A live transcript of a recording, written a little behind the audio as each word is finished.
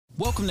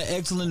Welcome to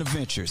Eggcellent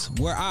Adventures,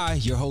 where I,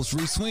 your host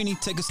Reec Swiney,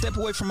 take a step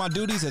away from my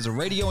duties as a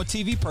radio and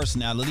TV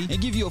personality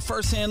and give you a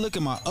first-hand look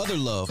at my other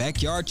love,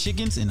 backyard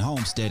chickens and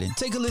homesteading.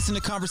 Take a listen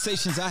to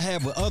conversations I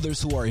have with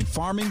others who are in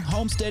farming,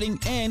 homesteading,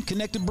 and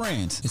connected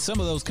brands. And some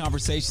of those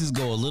conversations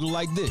go a little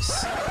like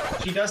this.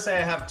 She does say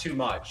I have too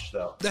much,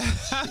 though. She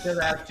says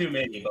I have too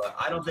many, but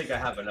I don't think I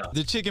have enough.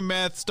 The chicken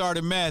math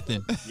started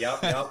mathing. Yep,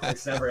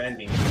 it's never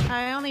ending.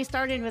 I only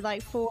started with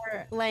like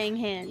 4 laying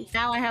hens.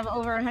 Now I have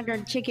over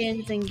 100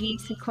 chickens and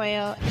geese and quail.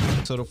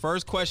 So the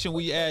first question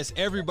we ask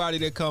everybody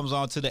that comes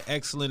on to the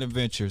Eggcellent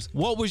Adventures,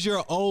 what was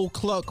your old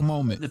cluck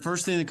moment? The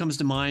first thing that comes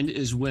to mind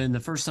is when the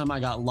first time I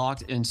got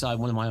locked inside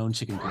one of my own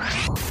chicken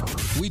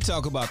coops. We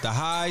talk about the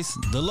highs,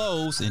 the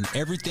lows, and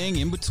everything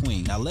in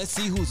between. Now let's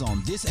see who's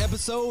on this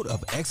episode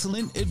of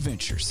Eggcellent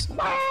Adventures.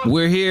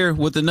 We're here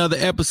with another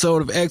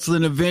episode of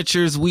Eggcellent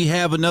Adventures. We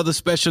have another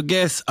special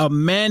guest,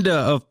 Amanda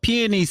of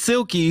Peony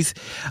Silkies.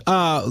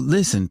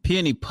 Listen,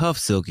 Peony Puff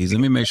Silkies.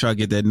 Let me make sure I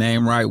get that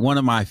name right. One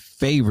of my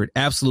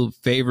absolute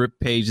favorite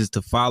pages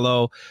to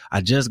follow.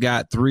 I just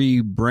got 3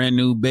 brand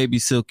new baby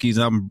silkies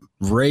I'm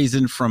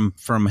raising from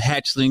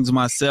hatchlings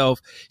myself.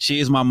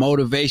 She is my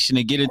motivation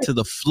to get into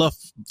the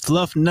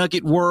fluff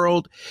nugget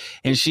world,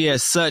 and she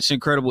has such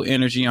incredible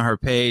energy on her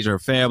page, her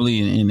family,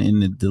 and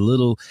the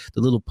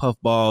little puff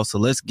balls. So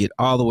let's get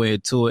all the way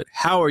into it.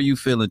 How are you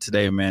feeling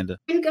today, Amanda?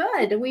 I'm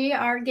good. We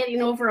are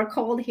getting over a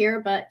cold here,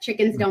 but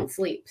chickens don't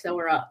sleep, so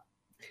we're up.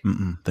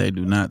 They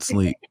do not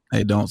sleep.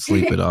 They don't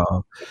sleep at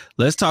all.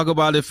 Let's talk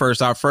about it first.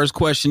 Our first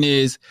question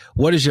is,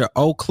 what is your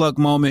old cluck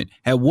moment?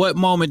 At what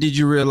moment did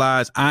you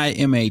realize I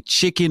am a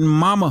chicken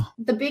mama?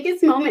 The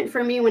biggest moment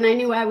for me when I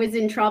knew I was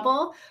in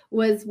trouble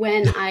was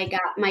when I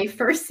got my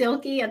first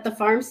silkie at the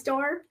farm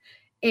store,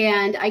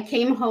 and I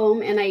came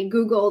home and I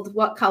Googled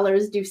what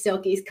colors do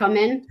silkies come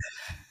in,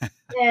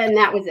 and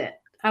that was it.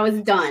 I was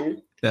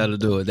done. That'll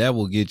do it. That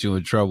will get you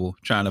in trouble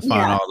trying to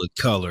find all the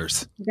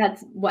colors.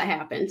 That's what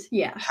happened.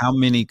 Yeah. How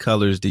many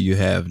colors do you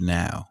have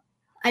now?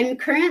 I'm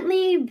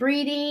currently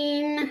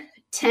breeding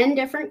 10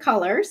 different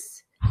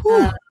colors.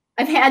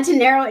 I've had to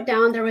narrow it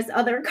down. There was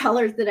other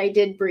colors that I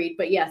did breed,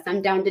 but yes,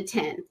 I'm down to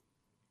 10.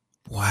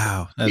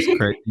 Wow. That's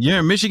great. You're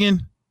in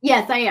Michigan?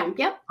 Yes, I am.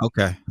 Yep.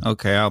 Okay.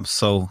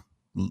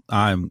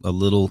 I'm a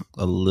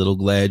little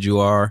glad you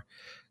are,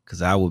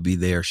 because I will be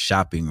there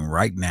shopping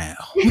right now.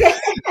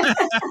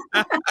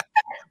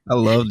 I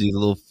love these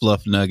little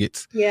fluff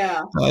nuggets.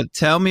 Yeah.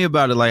 Tell me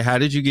about it. Like, how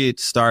did you get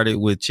started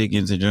with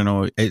chickens in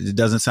general? It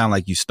doesn't sound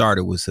like you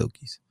started with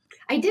silkies.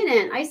 I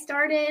didn't. I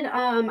started,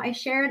 I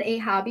shared a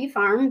hobby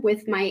farm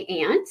with my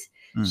aunt.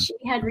 She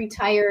had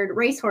retired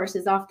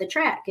racehorses off the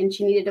track and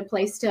she needed a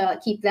place to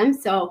keep them.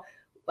 So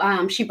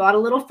she bought a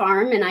little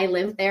farm and I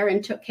lived there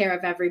and took care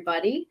of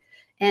everybody.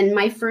 And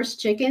my first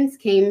chickens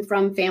came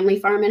from Family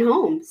Farm and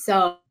Home.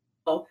 So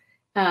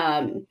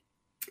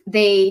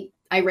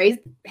I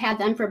had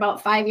them for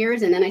about 5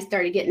 years, and then I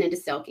started getting into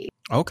silky.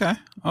 Okay,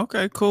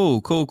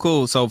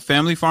 cool. So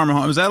Family Farm and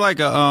Home, is that like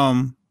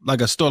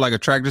a store, like a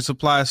Tractor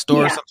Supply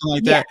store or something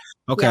like that?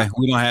 Okay,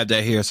 we don't have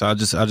that here, so I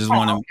just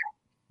want to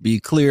be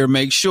clear,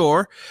 make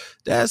sure.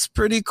 That's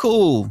pretty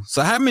cool.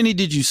 So how many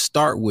did you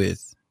start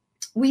with?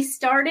 We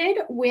started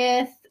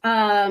with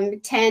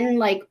 10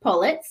 like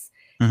pullets.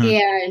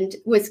 And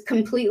was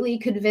completely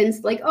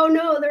convinced, like, oh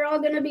no, they're all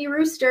going to be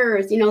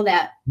roosters. You know,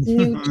 that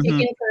new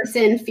chicken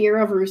person fear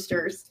of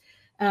roosters.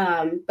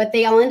 But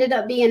they all ended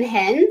up being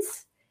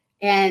hens,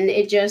 and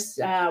it just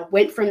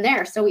went from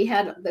there. So we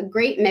had the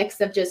great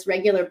mix of just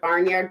regular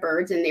barnyard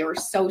birds, and they were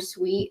so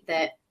sweet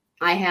that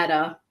I had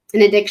an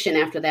addiction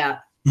after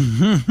that.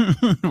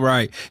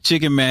 Right.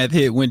 Chicken math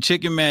hit. When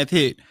chicken math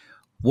hit,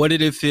 what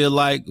did it feel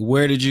like?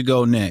 Where did you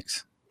go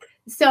next?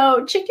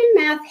 So chicken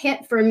math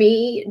hit for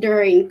me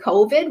during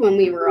COVID when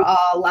we were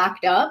all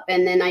locked up.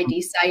 And then I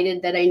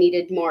decided that I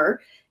needed more.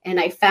 And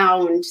I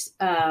found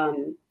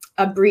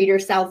a breeder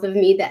south of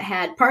me that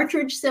had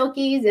partridge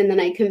silkies. And then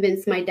I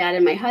convinced my dad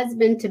and my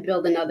husband to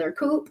build another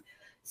coop.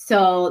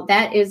 So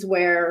that is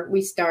where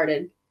we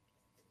started.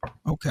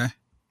 Okay.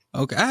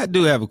 I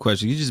do have a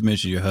question. You just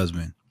mentioned your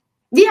husband.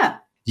 Yeah.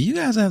 Do you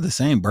guys have the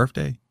same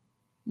birthday?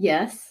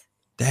 Yes.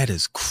 That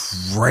is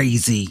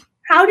crazy.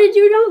 How did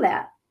you know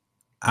that?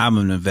 I'm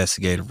an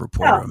investigative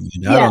reporter.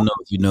 I don't know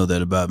if you know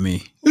that about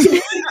me.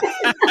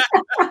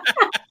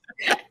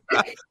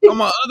 On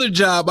my other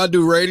job, I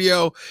do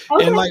radio.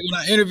 Okay. And like when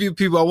I interview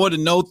people, I want to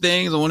know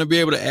things. I want to be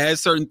able to add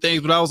certain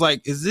things. But I was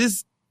like,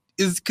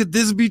 could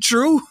this be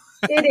true?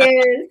 It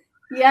is.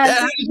 Yes.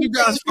 How did you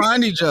guys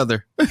find each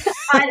other?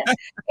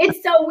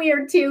 It's so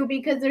weird too,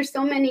 because there's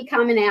so many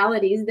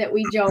commonalities that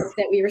we joke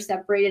that we were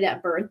separated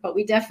at birth, but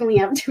we definitely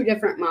have 2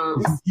 different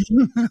moms.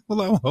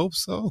 Well, I hope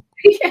so.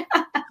 Yeah.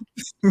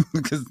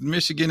 Because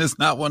Michigan is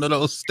not one of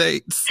those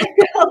states.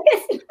 No,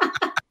 it's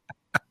not.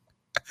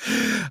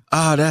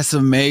 Oh, that's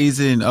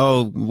amazing.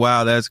 Oh,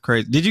 wow, that's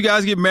crazy. Did you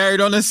guys get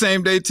married on the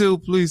same day too?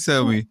 Please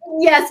tell me.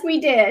 Yes, we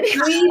did.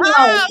 I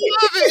love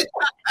it.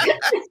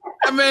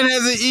 That man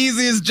has the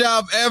easiest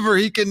job ever.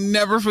 He can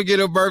never forget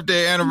a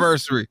birthday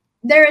anniversary.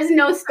 There is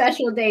no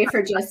special day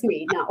for just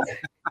me. No.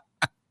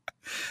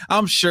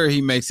 I'm sure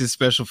he makes it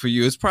special for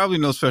you. It's probably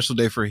no special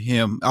day for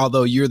him,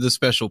 although you're the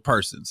special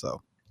person.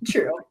 So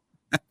true.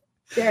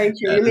 Very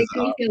true. You're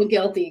making me feel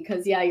guilty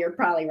because, yeah, you're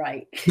probably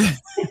right.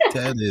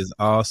 That is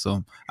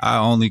awesome. I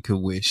only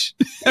could wish.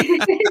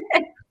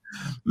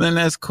 Man,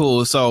 that's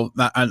cool. So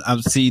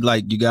I see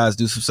like you guys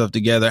do some stuff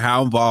together.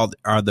 How involved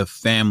are the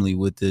family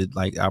with the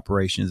like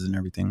operations and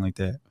everything like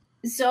that?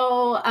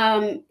 So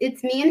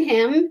it's me and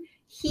him.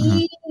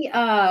 He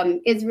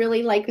is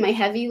really like my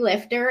heavy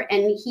lifter,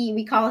 and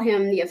we call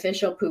him the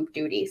official poop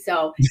duty.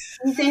 So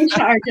he's in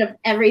charge of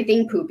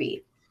everything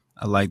poopy.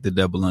 I like the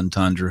double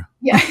entendre.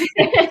 Yeah.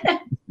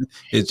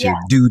 It's your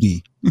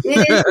duty.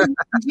 It is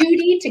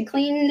duty to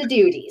clean the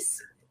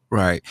duties.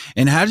 Right.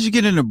 And how did you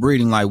get into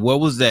breeding? Like, what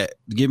was that?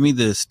 Give me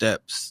the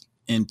steps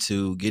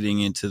into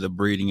getting into the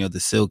breeding of the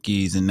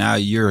Silkies. And now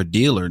you're a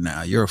dealer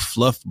now. You're a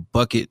fluff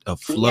butt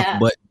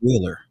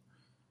dealer.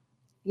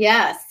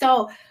 Yeah.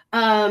 So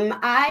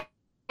I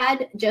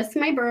had just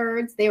my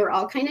birds. They were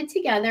all kind of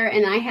together.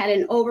 And I had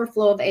an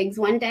overflow of eggs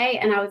one day.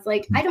 And I was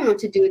like, I don't know what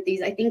to do with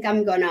these. I think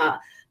I'm going to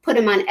put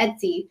them on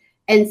Etsy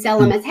and sell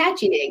them as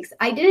hatching eggs.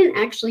 I didn't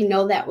actually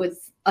know that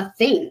was a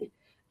thing.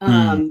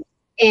 And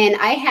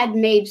I had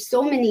made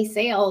so many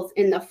sales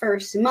in the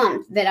first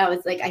month that I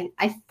was like,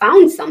 I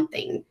found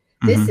something.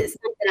 This is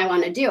something I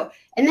want to do.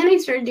 And then I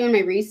started doing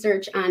my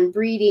research on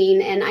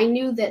breeding. And I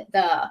knew that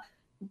the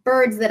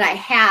birds that I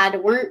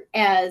had weren't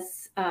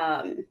as,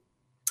 I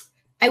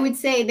would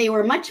say they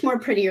were much more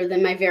prettier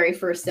than my very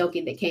first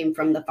Silkie that came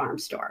from the farm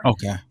store.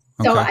 Okay.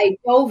 So I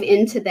dove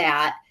into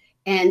that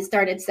and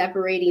started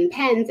separating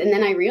pens. And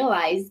then I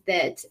realized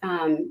that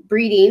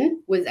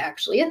breeding was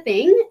actually a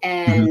thing,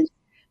 and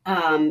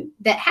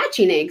that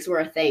hatching eggs were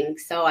a thing.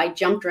 So I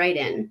jumped right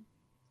in.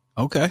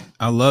 Okay.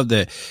 I love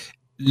that.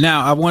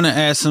 Now, I want to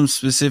ask some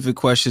specific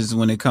questions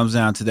when it comes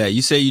down to that.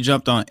 You say you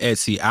jumped on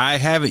Etsy. I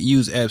haven't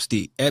used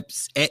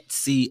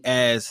Etsy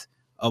as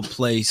a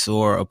place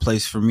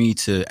for me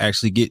to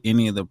actually get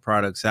any of the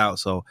products out.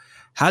 So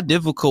how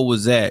difficult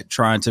was that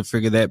trying to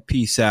figure that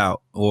piece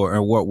out, or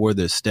what were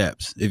the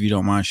steps, if you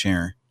don't mind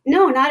sharing?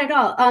 No, not at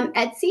all.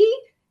 Etsy,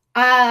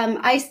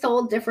 I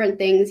sold different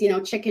things,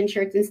 chicken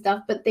shirts and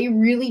stuff, but they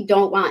really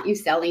don't want you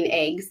selling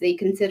eggs. They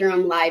consider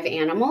them live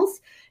animals.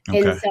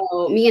 Okay. And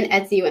so me and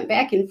Etsy went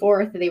back and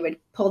forth. They would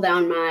pull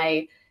down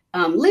my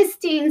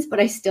listings, but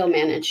I still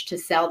managed to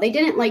sell. They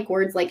didn't like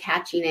words like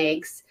hatching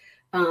eggs.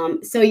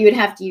 So you would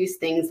have to use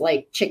things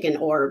like chicken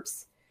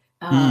orbs.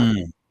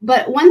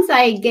 But once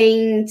I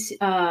gained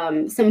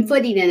some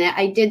footing in it,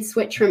 I did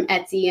switch from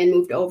Etsy and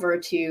moved over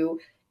to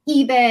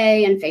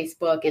eBay and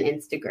Facebook and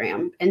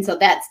Instagram. And so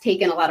that's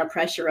taken a lot of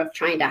pressure of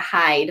trying to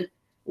hide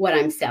what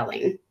I'm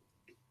selling.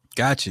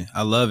 Gotcha.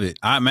 I love it.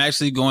 I'm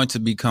actually going to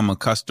become a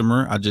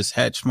customer. I just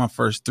hatched my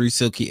first 3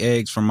 Silkie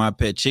eggs from my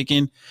pet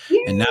chicken.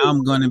 Yay. And now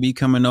I'm going to be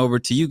coming over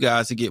to you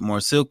guys to get more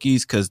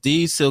Silkies, because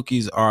these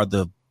Silkies are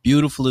the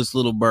beautifulest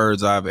little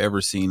birds I've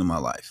ever seen in my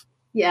life.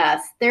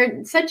 Yes,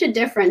 they're such a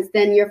difference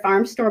than your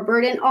farm store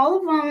bird, and all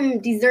of them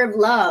deserve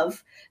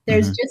love.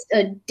 There's just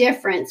a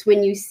difference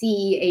when you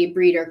see a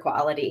breeder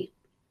quality.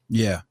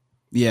 Yeah,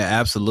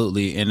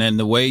 absolutely. And then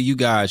the way you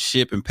guys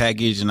ship and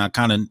package, and I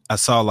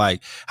saw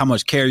like how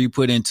much care you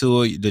put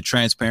into it, the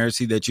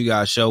transparency that you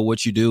guys show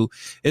what you do.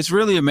 It's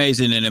really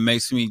amazing, and it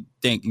makes me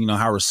think,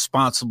 how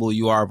responsible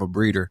you are of a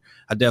breeder.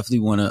 I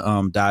definitely want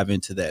to dive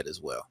into that as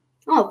well.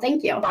 Oh,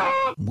 thank you.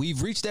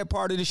 We've reached that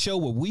part of the show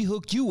where we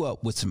hook you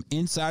up with some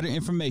insider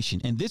information.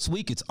 And this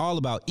week, it's all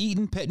about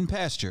Eaton Pet and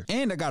Pasture.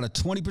 And I got a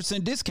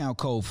 20% discount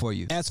code for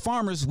you. As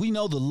farmers, we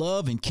know the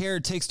love and care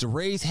it takes to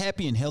raise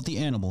happy and healthy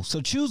animals.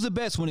 So choose the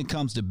best when it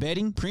comes to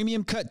bedding,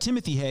 premium cut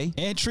Timothy hay,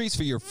 and treats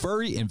for your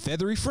furry and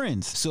feathery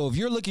friends. So if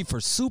you're looking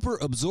for super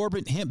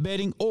absorbent hemp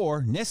bedding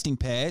or nesting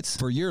pads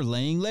for your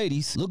laying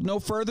ladies, look no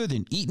further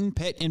than Eaton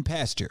Pet and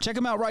Pasture. Check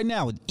them out right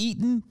now at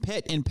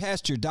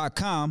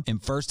EatonPetandPasture.com,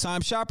 and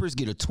first-time shoppers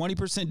get a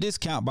 20%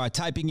 discount by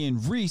typing in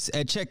Reec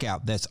at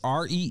checkout. That's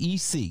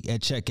REEC at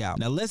checkout.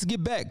 Now let's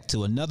get back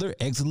to another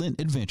excellent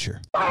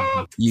adventure.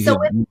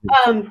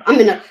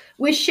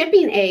 With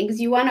shipping eggs,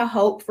 you want to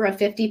hope for a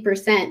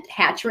 50%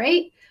 hatch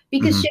rate,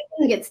 because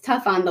shipping gets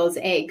tough on those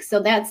eggs.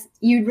 So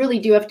you really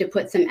do have to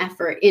put some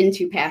effort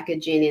into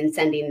packaging and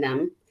sending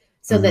them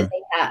so that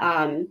they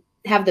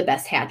have the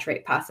best hatch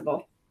rate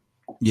possible.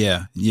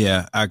 Yeah,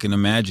 I can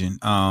imagine.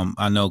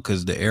 I know,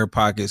 because the air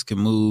pockets can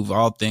move,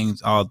 all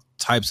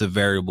types of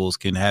variables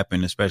can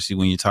happen, especially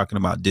when you're talking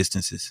about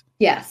distances.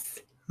 Yes.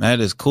 That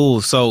is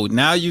cool. So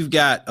now you've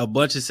got a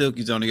bunch of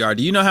Silkies on the yard.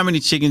 Do you know how many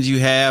chickens you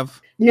have?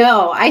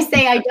 No, I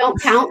say I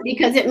don't count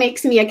because it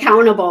makes me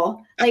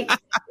accountable. I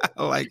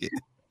like it.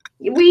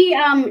 We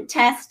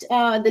test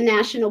the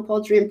National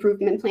Poultry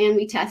Improvement Plan.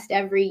 We test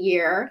every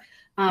year.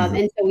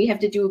 And so we have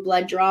to do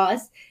blood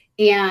draws.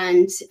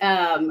 And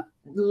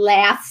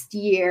last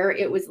year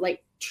it was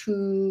like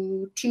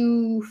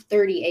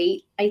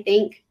 238, I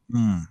think.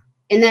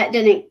 And that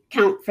didn't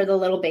count for the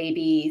little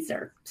babies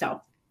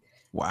so.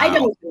 Wow. I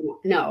don't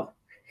know.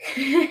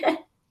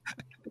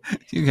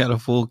 You got a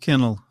full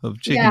kennel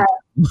of chickens.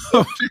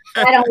 Yeah.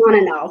 I don't want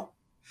to know.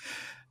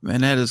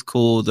 Man, that is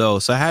cool though.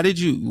 So how did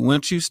you,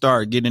 once you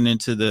start getting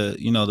into the,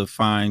 the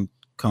fine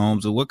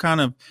combs, or what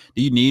kind of,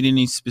 do you need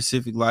any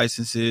specific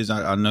licenses?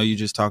 I know you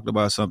just talked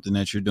about something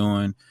that you're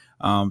doing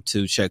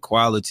to check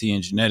quality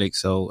and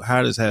genetics. So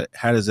how does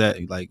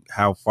that like,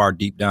 how far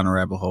deep down the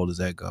rabbit hole does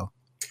that go?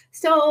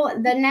 So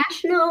the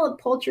National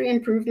Poultry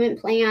Improvement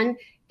Plan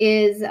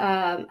is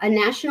a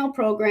national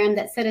program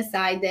that's set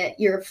aside that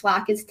your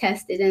flock is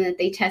tested and that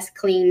they test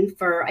clean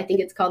for, I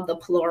think it's called the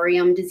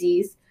Pelorium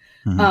disease.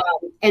 Mm-hmm.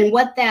 And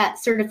what that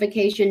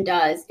certification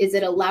does is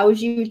it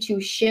allows you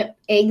to ship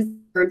eggs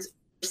birds over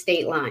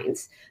state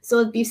lines. So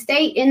if you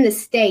stay in the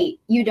state,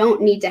 you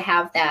don't need to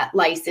have that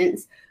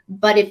license.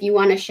 But if you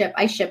want to ship,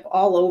 I ship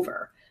all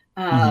over.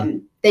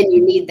 Then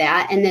you need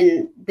that. And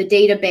then the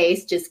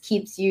database just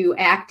keeps you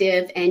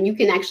active, and you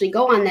can actually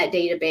go on that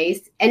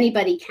database.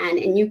 Anybody can,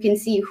 and you can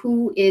see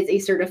who is a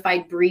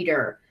certified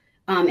breeder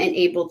and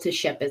able to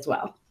ship as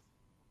well.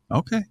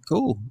 Okay,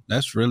 cool.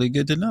 That's really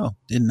good to know.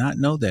 Did not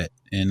know that.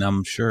 And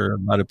I'm sure a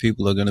lot of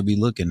people are going to be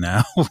looking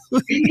now.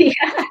 Yeah.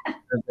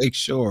 Make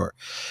sure.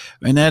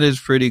 And that is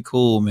pretty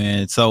cool,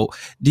 man. So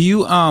do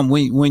you,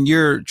 when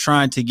you're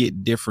trying to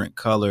get different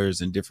colors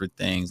and different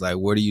things, like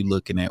what are you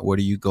looking at? What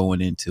are you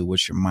going into?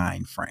 What's your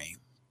mind frame?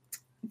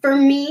 For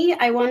me,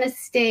 I want to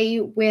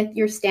stay with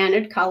your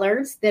standard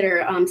colors that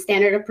are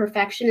standard of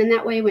perfection. And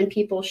that way, when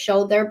people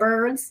show their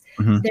birds,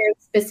 there's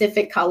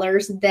specific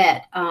colors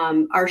that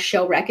are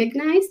show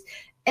recognized.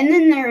 And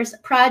then there's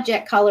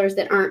project colors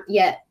that aren't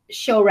yet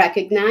show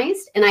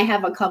recognized. And I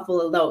have a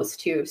couple of those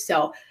too.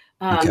 So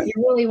you're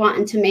really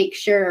wanting to make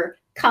sure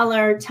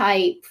color,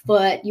 type,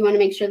 foot, you want to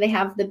make sure they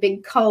have the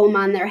big comb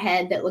on their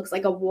head that looks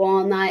like a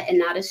walnut and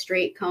not a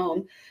straight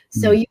comb.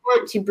 So you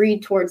want to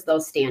breed towards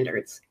those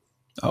standards.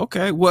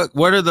 Okay. What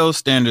are those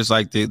standards,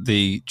 like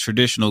the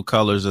traditional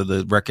colors or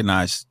the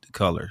recognized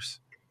colors?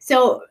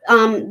 So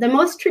the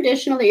most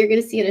traditional that you're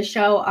going to see at a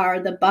show are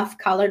the buff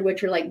colored,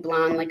 which are like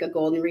blonde, like a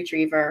golden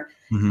retriever,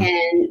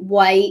 and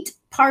white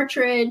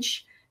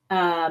partridge.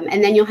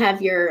 And then you'll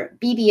have your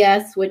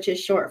BBS, which is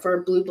short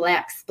for blue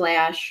black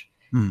splash.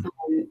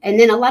 And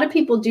then a lot of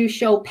people do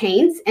show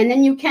paints, and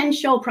then you can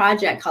show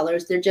project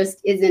colors. There just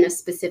isn't a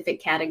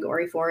specific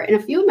category for it. And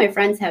a few of my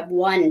friends have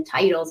won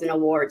titles and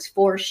awards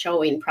for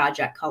showing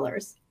project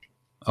colors.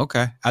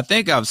 Okay. I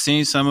think I've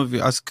seen some of you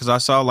because I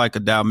saw like a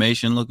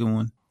Dalmatian looking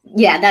one.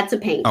 Yeah, that's a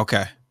paint.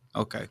 Okay.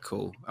 Okay,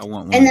 cool. I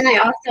want one. And then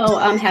I also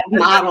have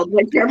modeled,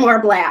 which are more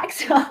black.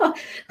 So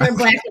they're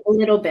black a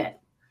little bit.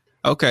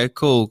 Okay,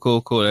 cool.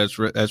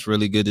 That's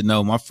really good to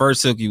know. My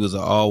first silkie was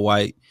an all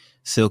white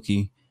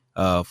silkie,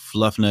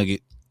 fluff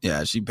nugget.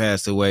 Yeah, she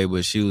passed away,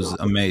 but she was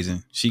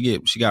amazing. She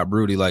got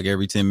broody like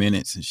every 10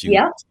 minutes, and she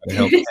helped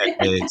pack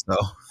eggs. So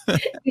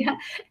yeah.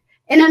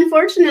 And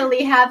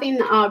unfortunately, having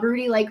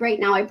broody like right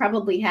now, I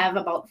probably have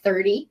about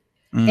 30,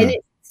 and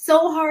it's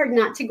so hard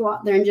not to go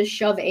out there and just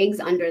shove eggs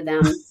under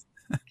them.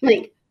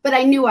 But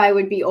I knew I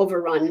would be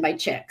overrun by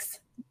chicks.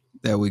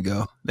 There we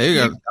go. There you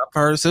go. I've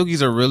heard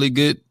silkies are really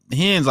good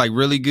hens, like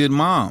really good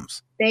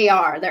moms. They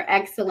are. They're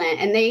excellent,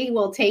 and they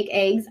will take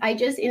eggs. I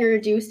just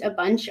introduced a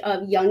bunch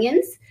of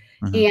youngins.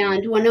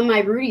 And one of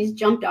my broodies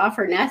jumped off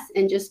her nest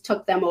and just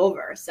took them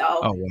over. So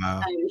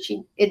wow.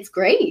 It's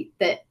great,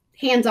 that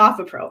hands-off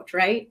approach,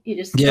 right? You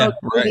just throw the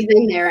broodies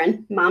in there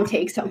and mom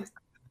takes them.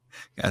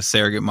 Got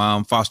surrogate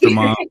mom, foster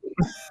mom.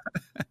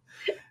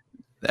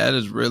 That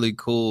is really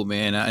cool,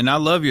 man. And I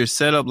love your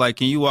setup. Like,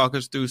 can you walk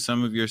us through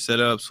some of your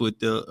setups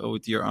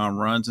with your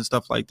runs and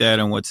stuff like that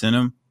and what's in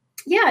them?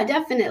 Yeah,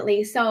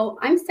 definitely. So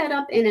I'm set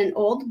up in an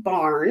old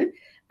barn.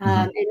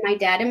 And my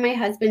dad and my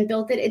husband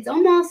built it. It's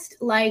almost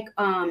like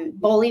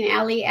bowling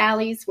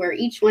alleys where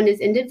each one is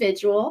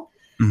individual.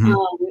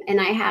 And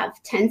I have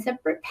 10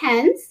 separate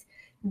pens.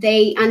 On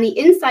the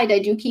inside, I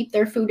do keep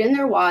their food and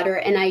their water,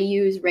 and I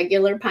use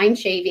regular pine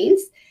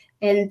shavings.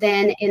 And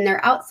then in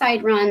their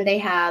outside run, they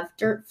have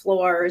dirt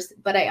floors,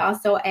 but I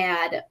also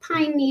add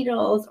pine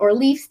needles or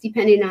leaves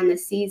depending on the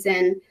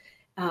season.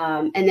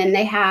 And then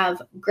they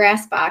have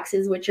grass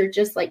boxes, which are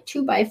just like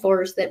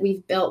 2x4s that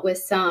we've built with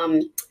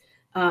some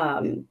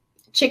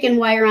chicken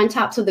wire on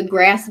top, so the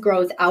grass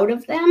grows out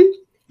of them.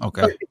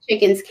 Okay. But the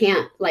chickens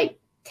can't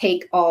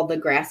take all the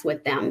grass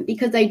with them,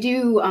 because I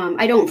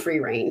don't free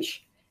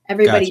range.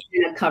 Everybody's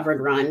in a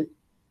covered run.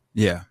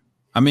 Yeah.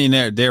 I mean,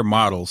 they're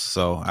models,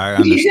 so I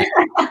understand.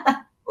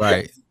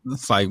 Right.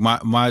 It's like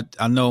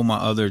I know my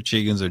other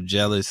chickens are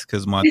jealous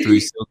because my 3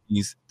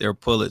 silkies, they're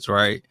pullets,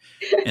 right?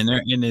 And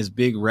they're in this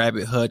big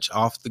rabbit hutch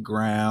off the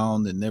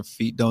ground, and their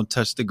feet don't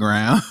touch the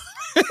ground.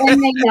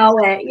 And they know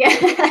it.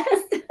 Yes.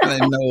 They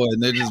know it,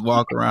 and they just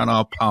walk around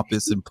all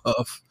pompous and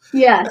puff.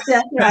 Yes,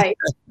 that's right.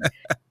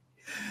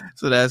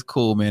 So that's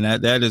cool,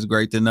 man. That is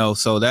great to know.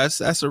 So that's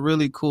a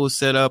really cool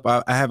setup.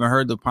 I haven't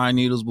heard the pine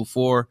needles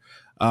before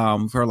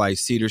for like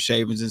cedar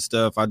shavings and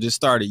stuff. I just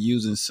started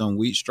using some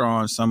wheat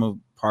straw in some of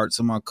parts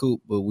of my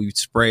coop, but we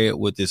spray it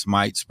with this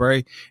mite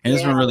spray, and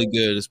it's been really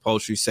good. It's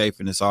poultry safe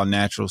and it's all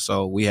natural,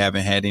 so we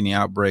haven't had any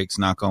outbreaks,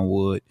 knock on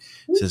wood.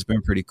 So it's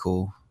been pretty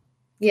cool.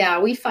 Yeah,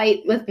 we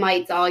fight with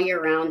mites all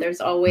year round.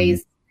 There's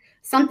always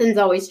something's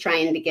always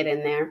trying to get in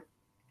there.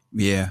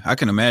 Yeah, I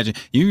can imagine.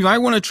 You might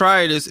want to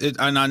try it.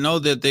 And I know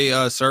that they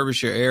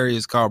service your area.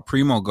 It's called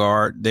Primo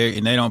Guard.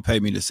 And they don't pay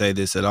me to say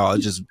this at all.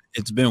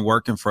 It's been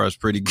working for us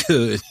pretty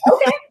good.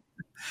 Okay.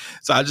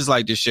 So I just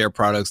like to share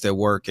products that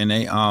work, and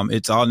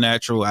it's all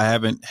natural. I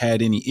haven't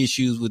had any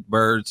issues with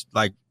birds,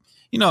 like,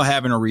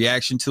 having a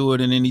reaction to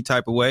it in any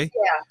type of way.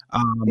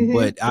 Yeah.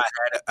 But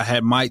I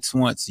had mites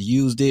once,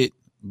 used it.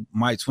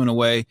 Mites went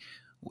away.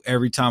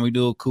 Every time we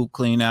do a coop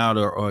clean out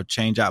or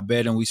change out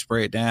bedding, we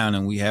spray it down,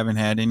 and we haven't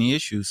had any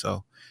issues.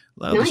 So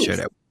love to share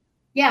that.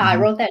 Yeah, I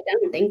wrote that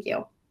down. Thank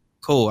you.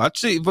 Cool. I'll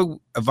see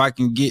if I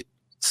can get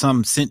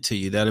some sent to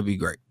you. That'll be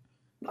great.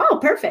 Oh,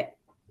 perfect.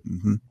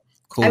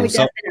 Cool. I would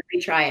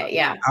definitely try it.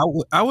 Yeah.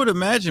 I would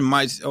imagine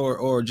mites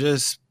or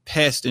just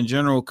pests in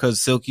general, because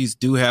silkies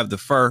do have the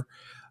fur,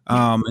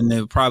 and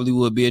they probably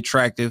would be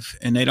attractive,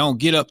 and they don't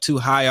get up too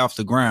high off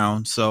the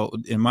ground. So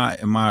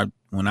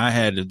when I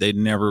had it, they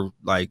never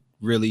like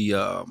really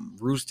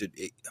roosted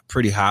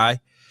pretty high.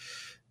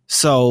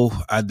 So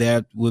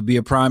that would be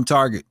a prime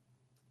target.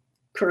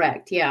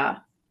 Correct. Yeah.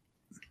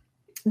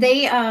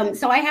 They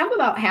so I have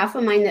about half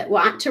of mine that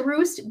want to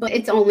roost, but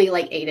it's only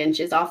like 8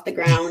 inches off the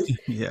ground.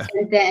 Yeah.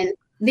 And then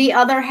the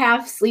other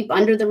half sleep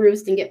under the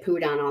roost and get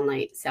pooed on all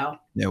night. So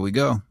there we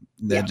go.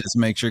 That just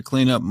makes your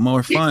cleanup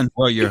more fun.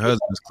 Well, your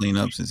husband's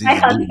cleanup, since he's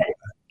a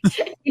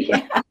dude.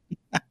 Yeah.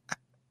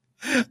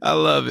 I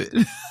love it.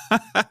 You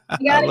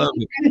gotta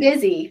keep them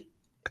busy.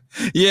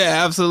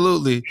 Yeah,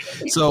 absolutely.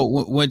 So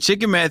when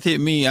chicken math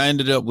hit me, I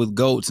ended up with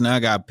goats, and I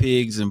got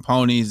pigs and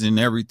ponies and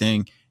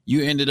everything.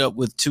 You ended up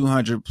with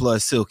 200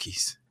 plus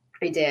silkies.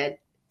 I did.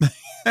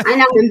 And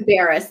I'm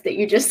embarrassed that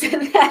you just said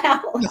that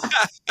out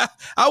loud.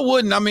 I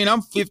wouldn't. I mean,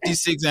 I'm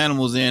 56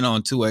 animals in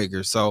on 2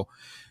 acres. So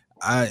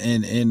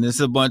and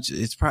it's a bunch.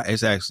 It's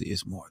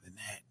more than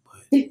that.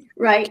 But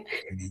right.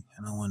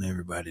 I don't want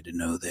everybody to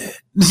know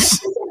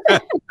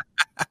that.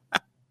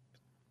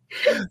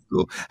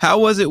 Cool. How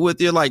was it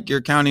with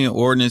your county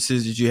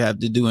ordinances? Did you have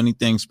to do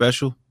anything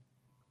special?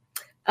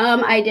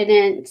 I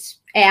didn't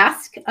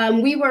ask.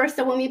 When we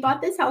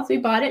bought this house, we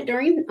bought it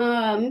during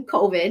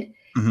COVID.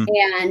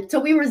 And so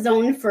we were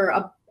zoned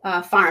for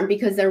a farm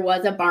because there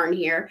was a barn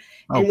here,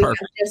 and we have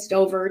just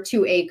over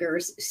 2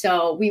 acres.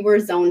 So we were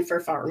zoned for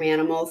farm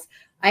animals.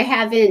 I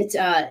haven't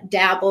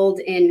dabbled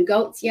in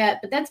goats yet,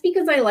 but that's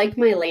because I like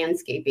my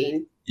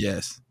landscaping.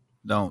 Yes.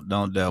 Don't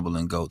dabble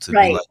in goats if you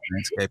like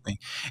landscaping.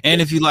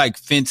 And if you like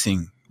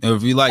fencing, or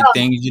if you like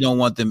things you don't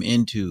want them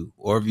into,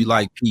 or if you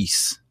like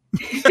peace.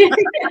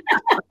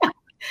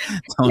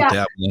 Don't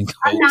dabble in goats.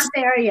 I'm not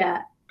there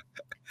yet.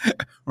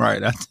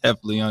 Right. I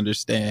definitely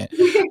understand.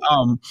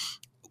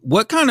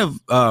 What kind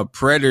of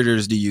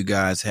predators do you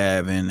guys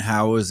have, and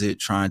how is it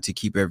trying to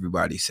keep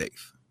everybody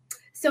safe?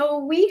 So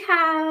we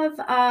have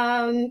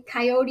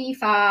coyote,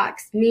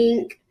 fox,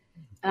 mink,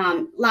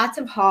 lots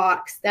of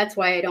hawks. That's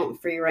why I don't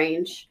free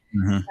range.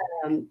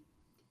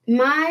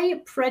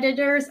 My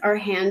predators are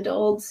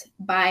handled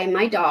by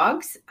my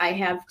dogs. I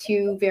have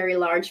 2 very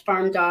large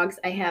farm dogs.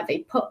 I have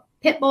a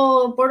pit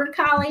bull border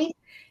collie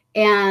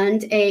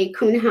and a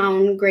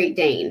coonhound Great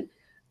Dane.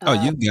 Oh,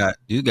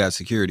 you got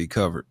security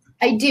covered.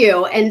 I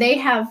do, and they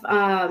have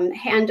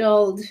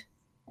handled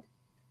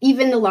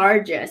even the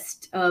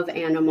largest of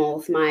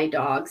animals. My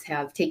dogs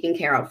have taken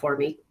care of for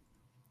me.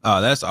 Oh,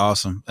 that's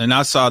awesome! And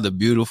I saw the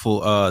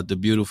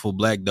beautiful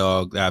black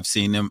dog. I've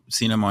seen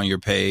them on your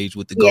page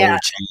with the gold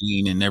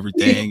chain and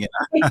everything.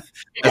 And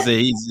I said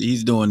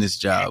he's doing this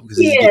job because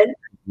he's doing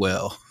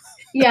well.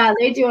 Yeah,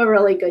 they do a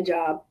really good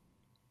job.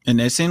 And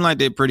they seem like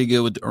they're pretty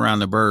good around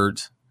the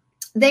birds.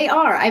 They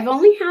are. I've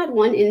only had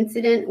one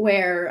incident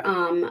where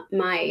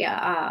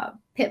my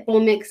pit bull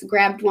mix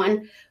grabbed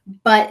one,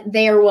 but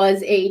there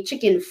was a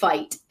chicken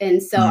fight,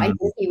 and so I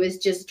think he was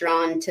just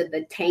drawn to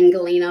the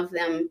tangling of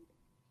them,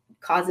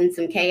 causing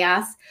some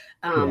chaos.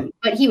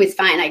 But he was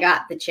fine. I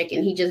got the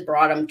chicken. He just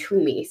brought him to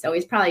me. So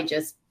he's probably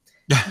just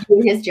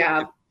doing his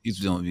job.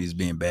 He's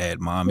being bad,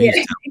 Mom.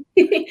 Yeah.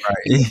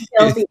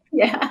 Right.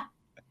 Yeah.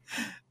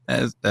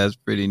 That's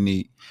pretty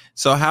neat.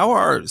 So how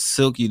are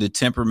the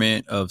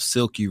temperament of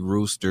silky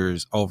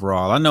roosters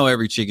overall? I know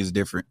every chick is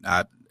different.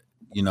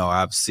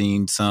 I've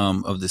seen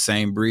some of the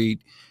same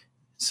breed.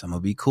 Some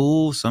will be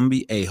cool. Some will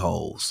be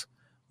a-holes.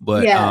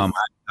 But I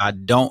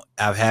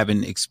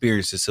haven't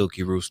experienced a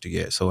silky rooster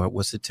yet. So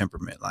what's the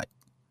temperament like?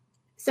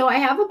 So I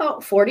have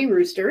about 40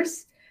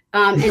 roosters,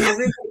 and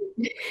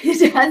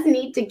everybody does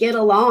need to get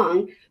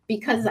along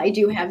because I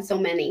do have so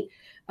many.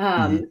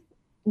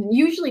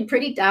 Usually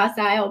pretty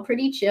docile,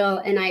 pretty chill,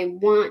 and I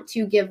want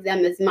to give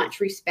them as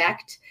much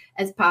respect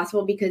as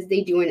possible because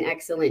they do an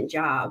excellent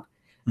job.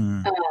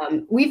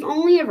 We've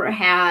only ever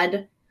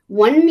had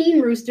one mean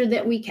rooster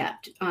that we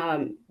kept.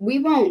 We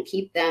won't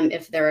keep them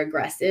if they're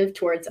aggressive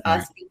towards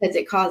us because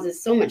it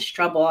causes so much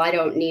trouble. I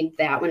don't need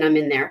that when I'm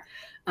in there.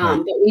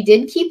 But we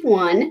did keep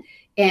one,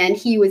 and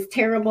he was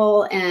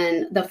terrible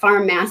and the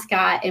farm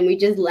mascot, and we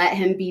just let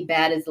him be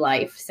bad as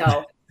life.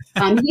 So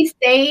he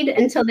stayed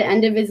until the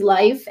end of his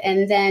life.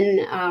 And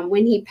then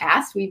when he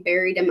passed, we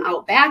buried him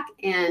out back.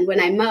 And when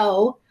I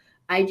mow,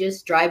 I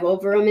just drive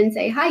over them and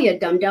say, hiya,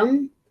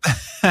 dum-dum.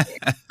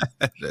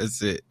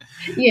 That's it.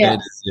 Yeah. That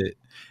is it.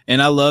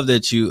 And I love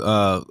that you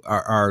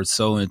are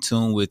so in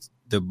tune with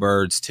the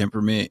bird's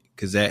temperament,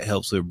 because that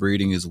helps with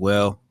breeding as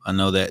well. I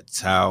know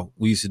that's how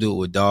we used to do it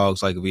with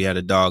dogs. Like if we had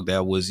a dog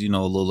that was, a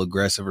little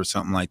aggressive or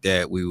something like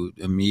that, we would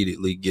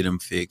immediately get him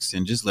fixed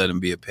and just let him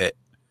be a pet.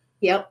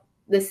 Yep.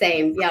 The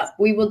same. Yep.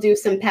 We will do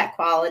some pet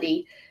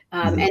quality.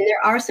 And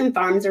there are some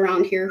farms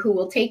around here who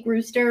will take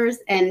roosters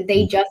and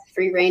they just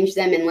free range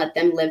them and let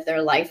them live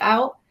their life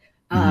out.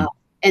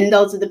 And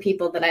those are the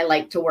people that I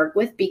like to work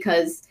with,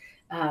 because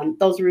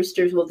those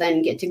roosters will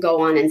then get to go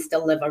on and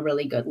still live a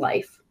really good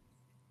life.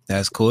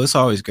 That's cool. It's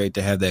always great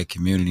to have that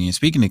community. And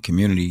speaking of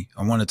community,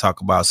 I want to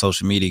talk about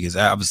social media, because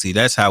obviously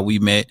that's how we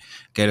met.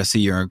 Get to see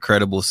your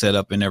incredible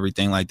setup and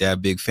everything like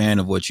that. Big fan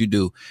of what you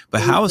do. But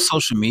how has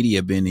social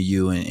media been to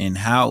you, and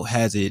how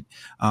has it,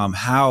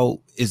 how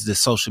is the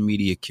social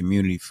media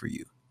community for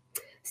you?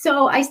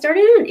 So I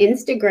started on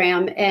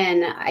Instagram,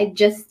 and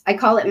I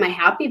call it my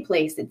happy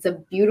place. It's a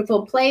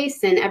beautiful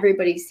place and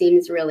everybody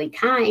seems really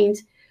kind.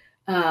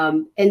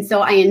 And so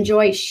I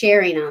enjoy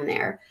sharing on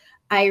there.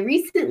 I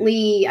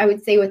recently, I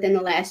would say within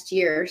the last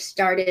year,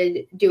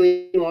 started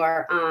doing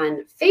more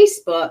on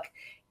Facebook,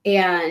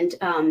 and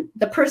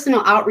the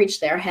personal outreach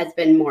there has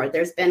been more.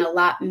 There's been a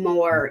lot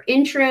more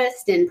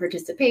interest and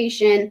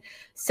participation.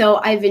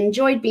 So I've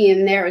enjoyed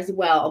being there as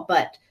well.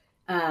 But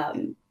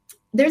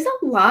there's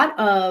a lot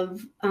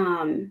of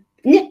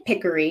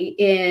nitpickery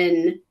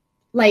in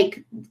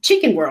like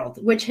chicken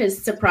world, which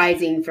is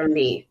surprising for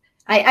me.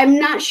 I'm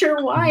not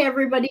sure why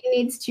everybody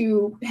needs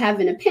to have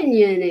an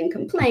opinion and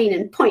complain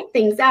and point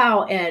things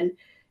out. And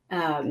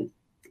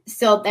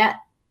so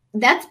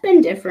that's been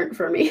different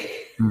for me.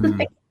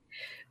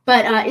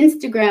 But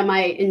Instagram,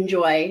 I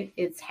enjoy.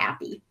 It's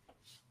happy.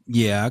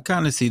 Yeah, I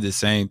kind of see the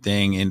same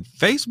thing. And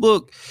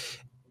Facebook,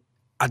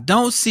 I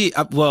don't see,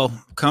 well,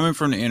 coming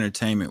from the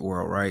entertainment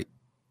world, right?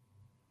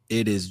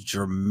 It is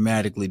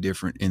dramatically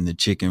different in the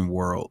chicken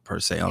world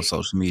per se. On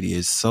social media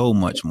is so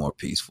much more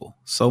peaceful,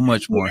 so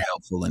much more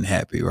helpful and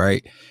happy,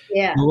 right?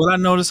 Yeah. But what I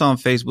notice on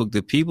Facebook,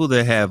 the people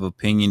that have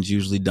opinions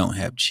usually don't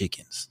have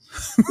chickens.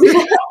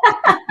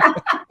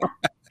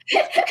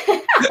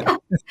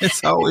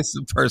 It's always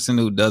the person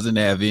who doesn't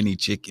have any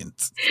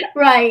chickens.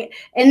 Right.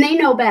 And they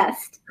know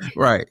best.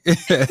 Right.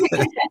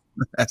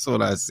 That's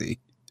what I see.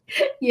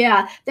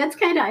 Yeah. That's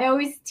kind of, I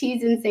always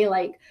tease and say,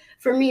 like,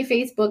 for me,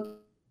 Facebook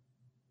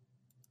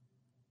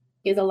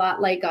is a lot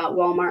like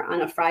Walmart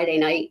on a Friday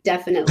night.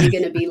 Definitely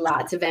going to be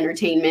lots of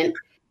entertainment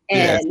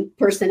and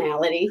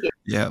personality.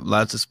 Yeah,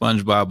 lots of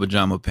SpongeBob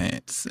pajama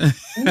pants.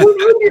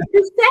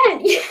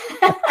 100%.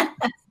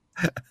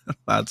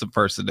 Lots of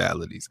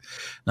personalities.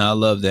 Now, I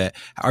love that.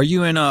 Are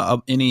you in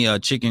any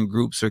chicken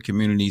groups or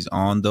communities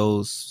on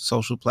those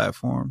social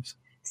platforms?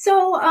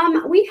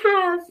 So we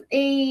have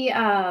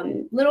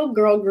a little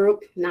girl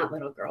group, not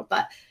little girl,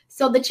 but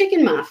so the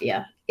Chicken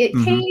Mafia. It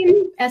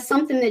came as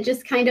something that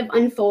just kind of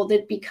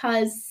unfolded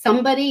because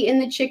somebody in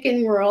the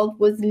chicken world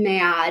was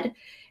mad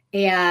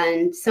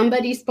and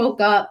somebody spoke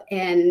up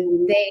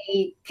and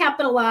they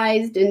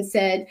capitalized and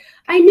said,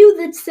 I knew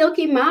that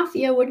Silky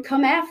Mafia would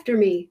come after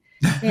me.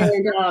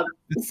 And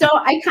so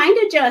I kind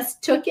of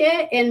just took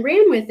it and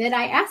ran with it.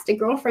 I asked a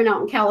girlfriend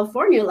out in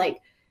California, like,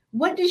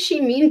 what does she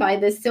mean by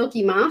this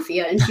Silky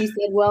Mafia? And she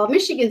said, well,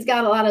 Michigan's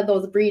got a lot of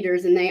those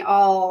breeders and they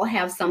all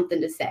have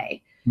something to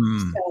say.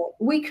 So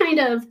we kind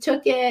of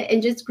took it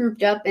and just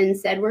grouped up and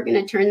said, we're going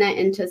to turn that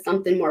into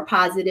something more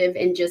positive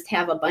and just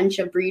have a bunch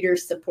of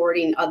breeders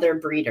supporting other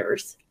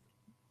breeders.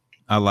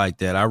 I like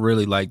that. I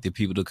really like the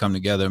people to come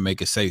together and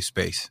make a safe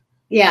space.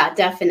 Yeah,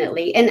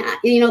 definitely. And,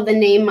 the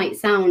name might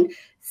sound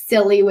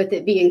silly with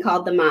it being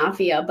called the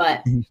Mafia,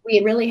 but we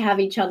really have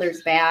each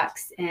other's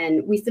backs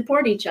and we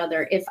support each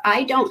other. If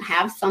I don't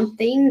have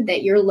something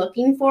that you're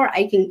looking for,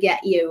 I can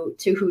get you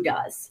to who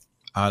does.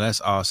 Oh,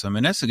 that's awesome.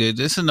 And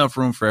there's enough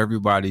room for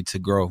everybody to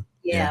grow.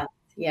 Yeah.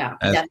 That's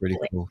definitely pretty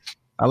cool.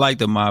 I like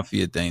the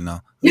Mafia thing though.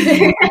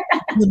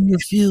 Your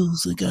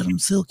feels, I got them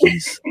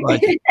silkies.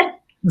 Like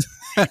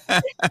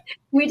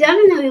we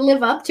definitely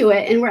live up to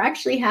it. And we're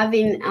actually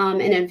having an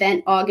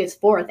event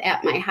August 4th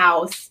at my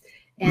house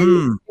and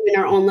doing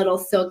our own little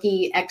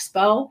Silky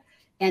Expo.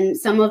 And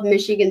some of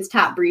Michigan's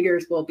top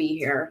breeders will be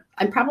here.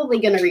 I'm probably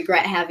going to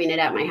regret having it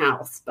at my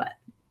house, but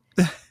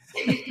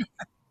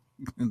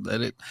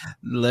let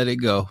it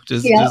go.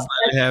 Just let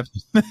it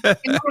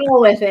happen.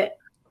 Roll with it.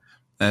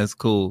 That's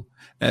cool.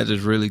 That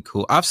is really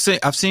cool. I've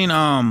seen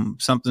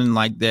something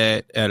like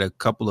that at a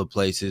couple of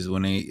places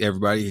when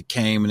everybody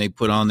came and they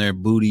put on their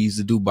booties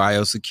to do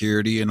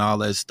biosecurity and all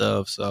that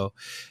stuff. So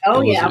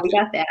we got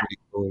that. Pretty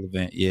cool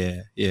event.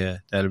 Yeah,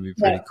 that'd be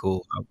pretty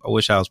cool. I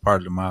wish I was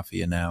part of the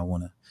Mafia now.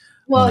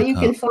 You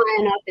can fly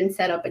on up and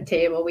set up a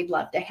table. We'd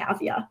love to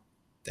have you.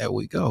 There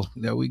we go.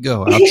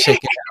 I'll check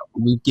it out.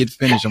 When we get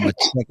finished, I'm gonna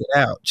check it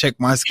out. Check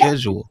my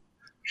schedule.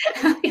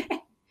 Okay.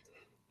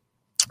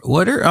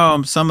 What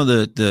are some of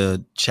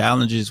the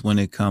challenges when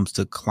it comes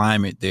to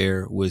climate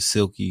there with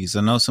silkies?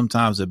 I know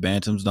sometimes the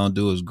bantams don't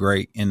do as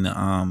great in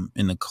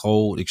the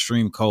cold,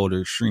 cold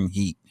or extreme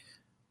heat.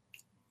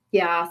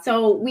 Yeah,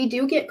 so we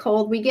do get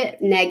cold. We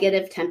get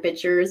negative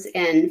temperatures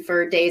and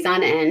for days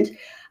on end.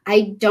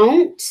 I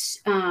don't,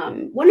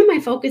 one of my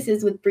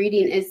focuses with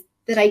breeding is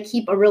that I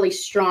keep a really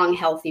strong,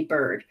 healthy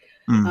bird.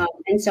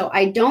 And so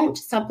I don't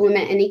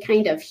supplement any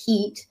kind of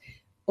heat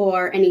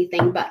or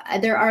anything, but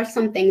there are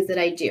some things that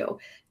I do.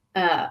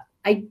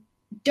 I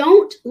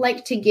don't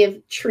like to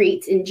give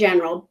treats in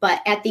general,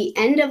 but at the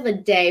end of the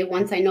day,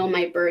 once I know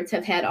my birds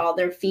have had all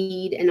their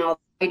feed and all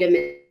the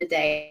vitamins a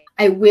day,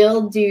 I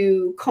will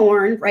do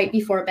corn right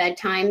before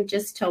bedtime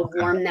just to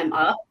warm them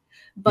up.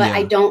 But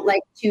I don't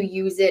like to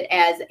use it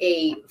as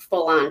a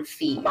full-on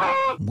feed.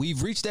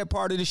 We've reached that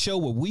part of the show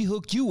where we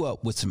hook you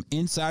up with some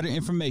insider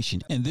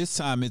information. And this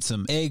time it's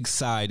some egg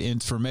side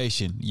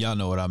information. Y'all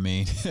know what I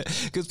mean.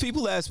 Because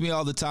people ask me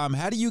all the time,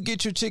 how do you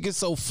get your chickens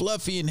so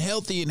fluffy and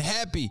healthy and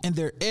happy? And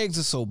their eggs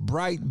are so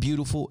bright,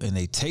 beautiful, and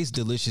they taste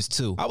delicious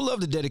too. I would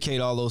love to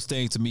dedicate all those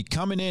things to me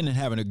coming in and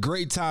having a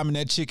great time in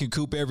that chicken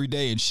coop every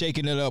day and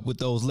shaking it up with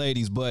those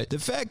ladies. But the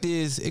fact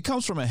is, it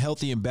comes from a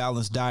healthy and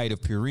balanced diet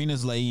of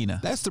Purina's Laina.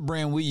 That's the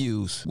brand we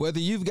use. Whether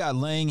you've got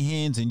laying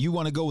hens and you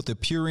want to go with the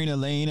Purina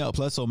Laina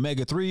plus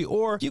omega-3,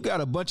 or you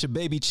got a bunch of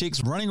baby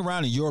chicks running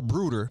around in your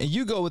brooder and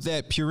you go with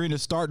that Purina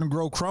Start and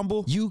Grow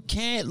Crumble, you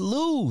can't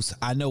lose.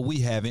 I know we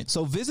haven't.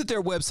 So visit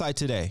their website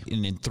today,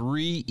 and in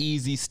 3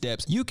 easy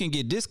steps, you can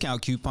get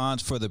discount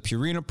coupons for the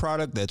Purina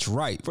product that's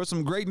right for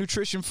some great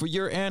nutrition for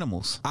your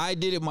animals. I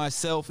did it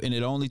myself and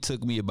it only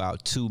took me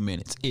about 2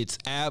 minutes. It's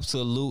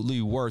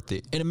absolutely worth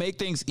it. And to make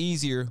things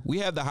easier, we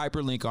have the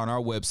hyperlink on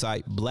our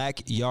website,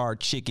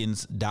 blackyardchickens.com.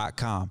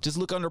 Just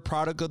look under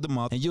product of the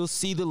month and you'll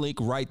see the link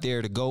right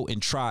there to go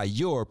and try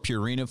your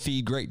Purina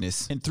Feed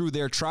Greatness. And through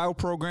their trial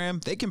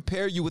program, they can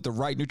pair you with the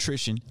right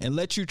nutrition and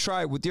let you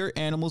try it with your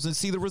animals and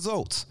see the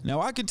results. Now,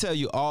 I can tell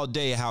you all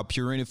day how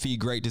Purina Feed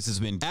Greatness has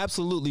been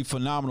absolutely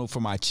phenomenal for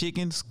my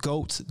chickens,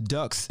 goats,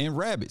 ducks, and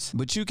rabbits.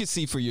 But you can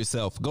see for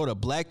yourself. Go to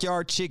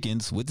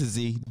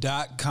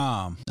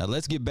blackyardchickens.com. Now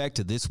let's get back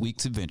to this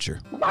week's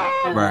adventure.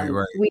 Right.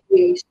 We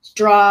use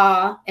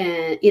straw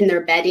in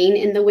their bedding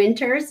in the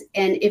winters,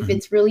 and if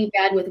it's really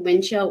bad with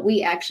wind chill,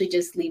 we actually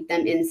just leave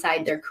them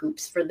inside their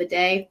coops for the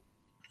day.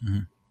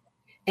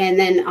 And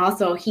then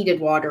also heated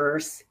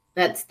waterers.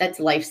 That's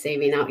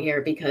life-saving out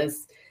here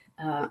because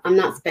I'm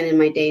not spending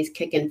my days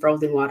kicking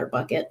frozen water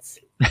buckets.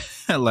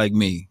 Like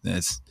me.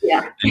 Next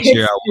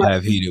year I will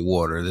have heated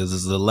water. This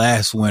is the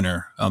last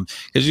winter.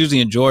 Because usually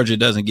in Georgia it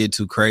doesn't get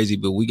too crazy,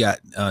 but we got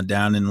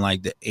down in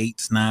like the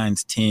 8s,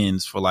 9s,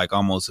 10s for like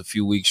almost a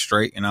few weeks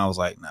straight, and I was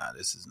like, nah,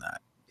 this is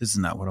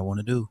not what I want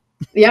to do.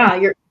 Yeah,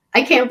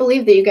 I can't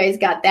believe that you guys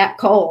got that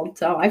cold.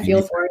 So I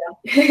feel for you.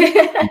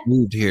 I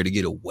moved here to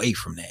get away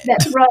from that.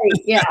 That's right.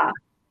 Yeah.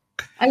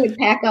 I would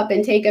pack up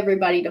and take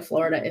everybody to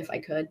Florida if I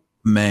could.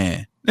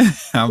 Man,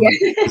 I'm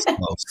this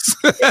close.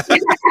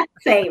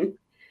 Same.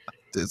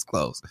 This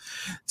close.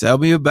 Tell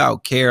me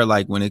about care,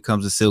 like when it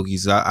comes to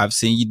silkies. I've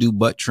seen you do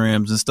butt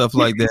trims and stuff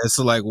like that.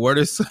 So like, what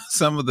are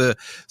some of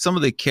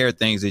the care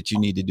things that you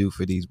need to do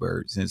for these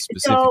birds and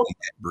specifically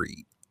that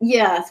breed?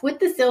 Yes, with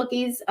the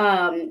silkies,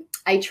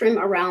 I trim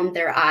around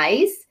their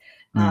eyes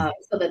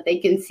so that they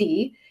can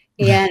see,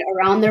 and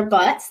around their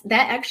butts.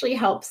 That actually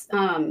helps.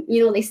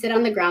 They sit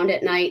on the ground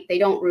at night. They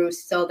don't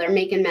roost, so they're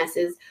making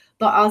messes.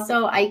 But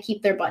also, I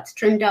keep their butts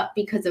trimmed up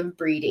because of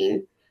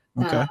breeding.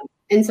 Okay.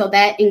 And so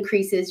that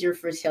increases your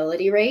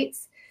fertility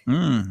rates.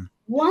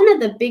 One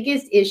of the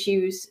biggest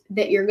issues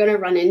that you're going to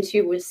run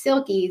into with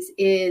silkies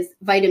is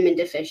vitamin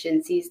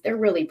deficiencies. They're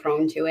really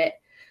prone to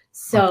it.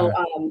 So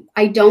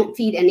I don't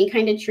feed any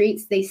kind of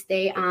treats. They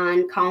stay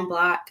on Calm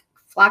Block,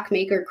 Flock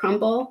Maker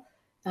Crumble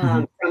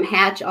from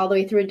hatch all the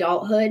way through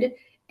adulthood.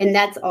 And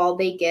that's all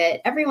they get.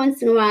 Every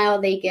once in a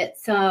while, they get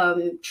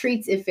some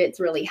treats if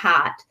it's really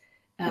hot.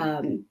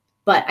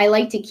 But I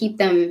like to keep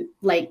them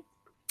like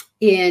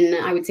in,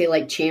 I would say,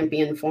 like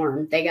champion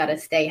form. They got to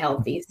stay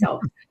healthy.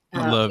 So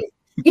I love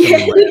we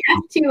have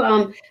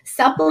to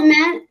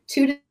supplement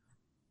 2 to.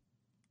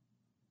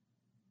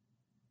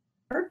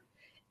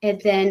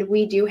 And then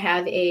we do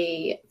have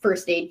a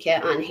first aid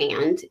kit on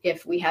hand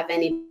if we have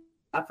any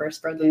suffers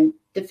from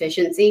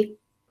deficiency.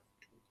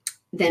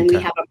 Then we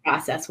have a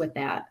process with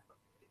that.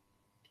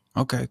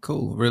 Okay,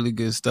 cool. Really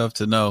good stuff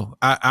to know.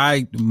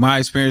 My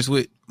experience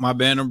with my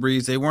Bantam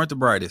breeds, they weren't the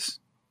brightest.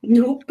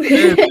 Nope.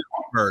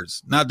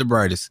 Birds, not the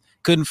brightest.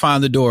 Couldn't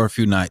find the door a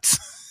few nights.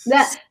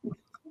 That's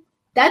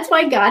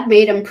why God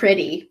made them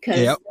pretty,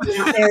 because they're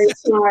not very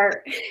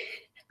smart.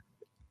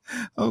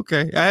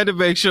 Okay, I had to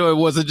make sure it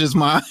wasn't just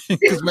mine,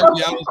 because maybe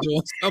I was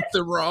doing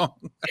something wrong.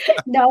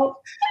 No.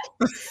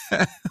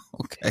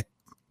 Okay.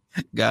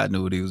 God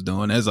knew what he was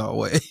doing, as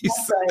always.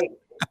 That's right.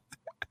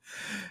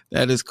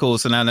 That is cool.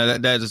 So now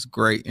that is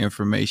great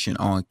information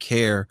on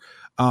care.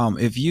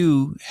 If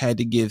you had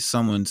to give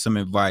someone some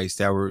advice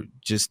that were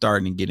just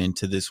starting to get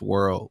into this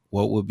world,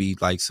 what would be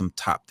like some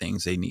top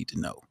things they need to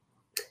know?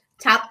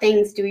 top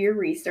things, do your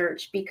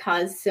research,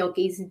 because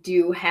Silkies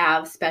do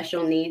have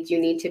special needs. You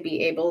need to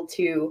be able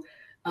to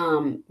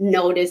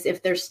notice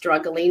if they're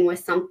struggling with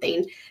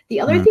something. The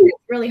other thing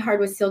that's really hard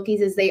with Silkies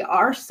is they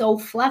are so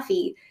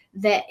fluffy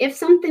that if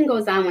something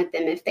goes on with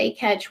them, if they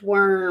catch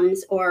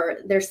worms or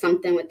there's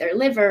something with their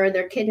liver,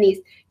 their kidneys,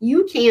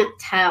 you can't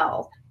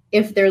tell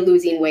if they're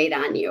losing weight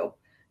on you.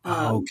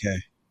 Okay.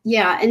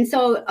 Yeah. And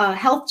so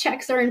health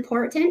checks are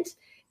important.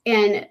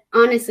 And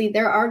honestly,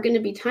 there are going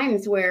to be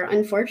times where,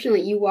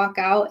 unfortunately, you walk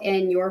out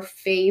and your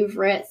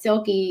favorite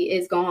Silkie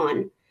is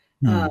gone.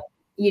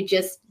 You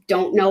just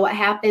don't know what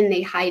happened.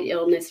 They hide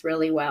illness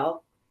really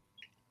well.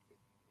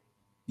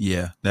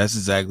 Yeah, that's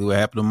exactly what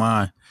happened to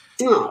mine.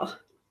 Oh.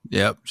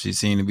 Yep, she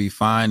seemed to be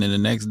fine, and the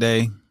next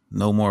day,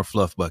 no more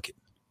fluff bucket.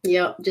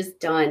 Yep, just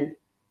done.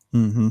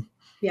 Mm-hmm.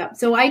 Yep.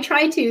 So I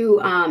try to,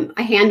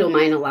 I handle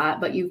mine a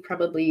lot, but you've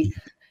probably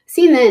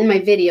seen that in my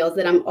videos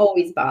that I'm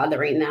always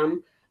bothering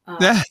them.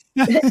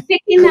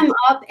 Picking them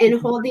up and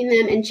holding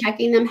them and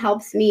checking them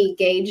helps me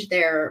gauge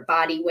their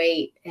body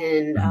weight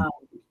and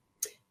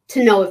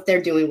to know if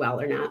they're doing well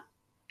or not.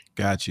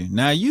 Got you.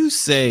 Now, you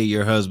say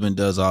your husband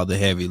does all the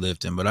heavy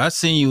lifting, but I've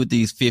seen you with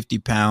these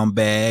 50-pound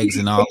bags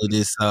and all of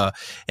this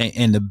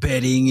and the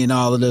bedding and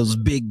all of those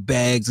big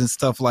bags and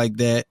stuff like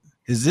that.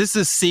 Is this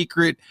a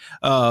secret,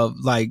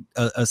 like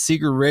a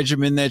secret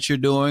regimen that you're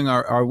doing?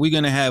 Are we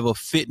going to have a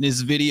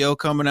fitness video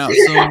coming out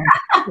soon?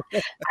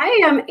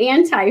 I am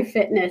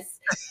anti-fitness.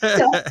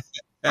 So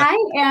I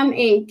am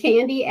a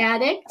candy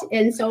addict.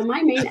 And so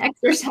my main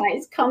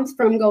exercise comes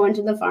from going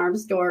to the farm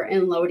store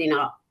and loading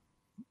up.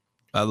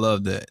 I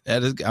love that.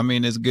 That is, I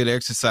mean, it's good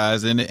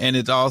exercise, and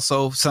it's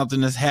also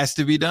something that has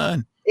to be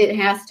done. It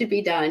has to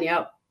be done.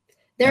 Yep.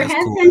 There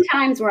has been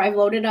times where I've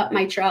loaded up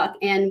my truck,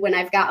 and when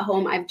I've got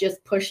home, I've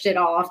just pushed it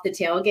all off the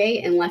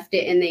tailgate and left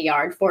it in the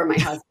yard for my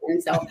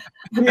husband. So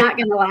I'm not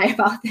going to lie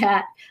about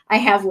that. I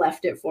have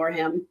left it for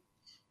him.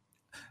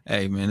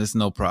 Hey, man, there's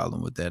no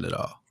problem with that at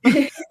all.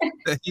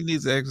 He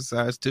needs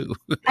exercise too.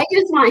 I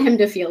just want him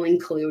to feel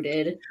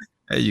included.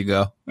 There you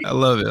go. I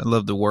love it. I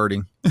love the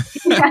wording.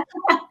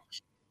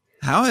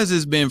 How has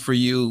this been for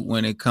you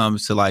when it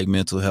comes to like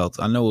mental health?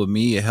 I know with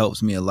me, it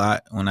helps me a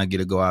lot when I get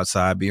to go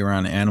outside, be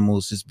around the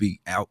animals, just be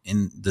out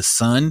in the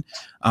sun.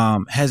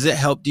 Has it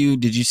helped you?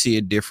 Did you see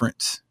a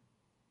difference?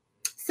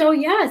 So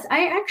yes,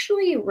 I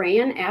actually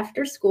ran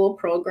after school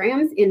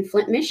programs in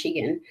Flint,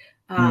 Michigan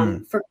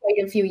for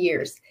quite a few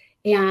years.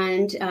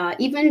 And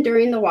even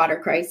during the water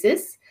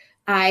crisis,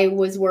 I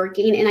was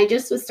working and I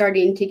just was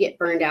starting to get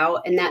burned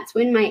out. And that's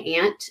when my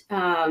aunt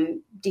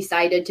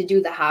decided to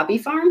do the hobby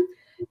farm.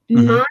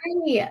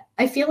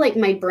 I feel like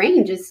my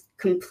brain just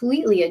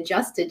completely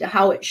adjusted to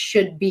how it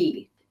should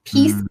be.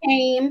 Peace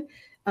came,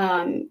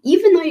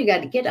 even though you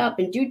got to get up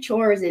and do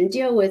chores and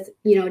deal with,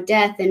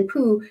 death and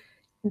poo.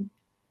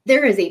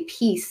 There is a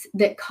peace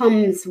that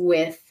comes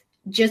with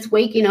just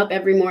waking up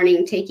every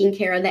morning, taking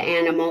care of the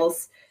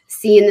animals,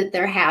 seeing that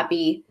they're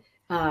happy,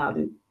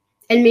 and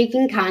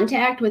making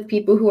contact with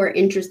people who are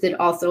interested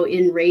also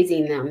in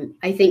raising them.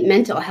 I think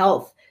mental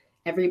health,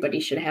 everybody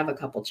should have a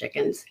couple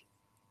chickens.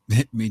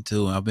 Me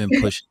too. I've been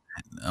pushing.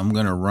 I'm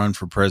going to run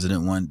for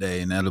president one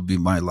day, and that'll be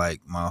my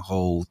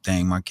whole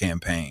thing, my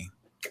campaign.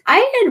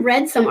 I had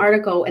read some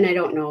article, and I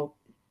don't know,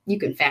 you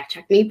can fact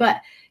check me, but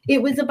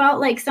it was about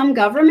like some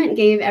government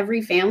gave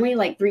every family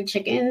like 3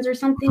 chickens or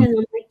something. And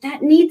I'm like,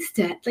 that needs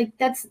to,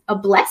 that's a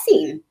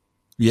blessing.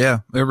 Yeah,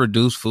 it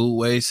reduced food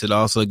waste. It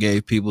also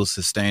gave people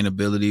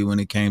sustainability when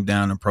it came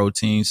down to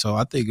protein. So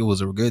I think it was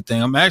a good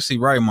thing. I'm actually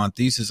writing my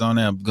thesis on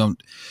that.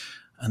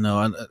 I know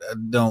I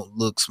don't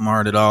look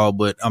smart at all,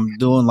 but I'm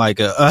doing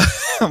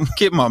I'm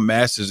getting my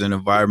master's in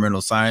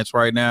environmental science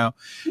right now.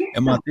 Yeah.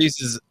 And my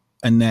thesis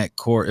in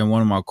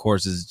one of my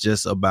courses is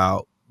just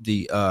about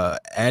the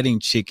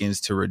adding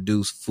chickens to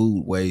reduce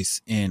food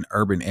waste in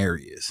urban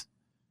areas.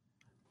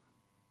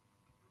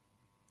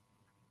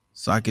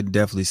 So I could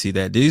definitely see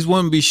that. These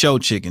wouldn't be show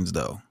chickens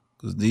though,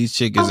 because these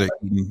chickens are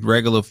eating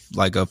regular,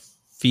 like a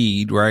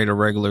feed, right? A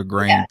regular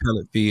grain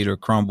pellet feed or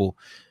crumble.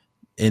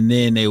 And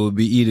then they would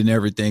be eating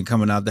everything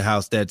coming out the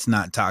house that's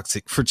not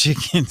toxic for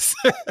chickens.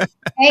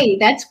 Hey,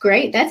 that's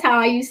great. That's how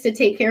I used to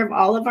take care of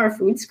all of our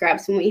food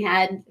scraps when we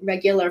had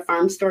regular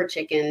farm store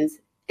chickens.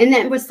 And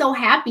that was so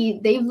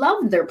happy. They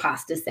loved their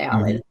pasta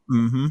salad.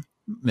 Mm-hmm.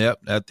 Yep.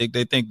 I think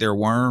they think they're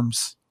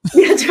worms.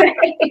 That's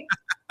right.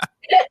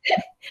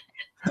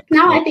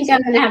 Now I think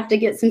I'm going to have to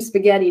get some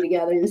spaghetti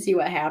together and see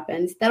what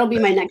happens. That'll be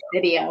my next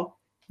video.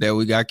 There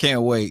we go. I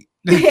can't wait.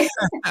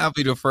 I'll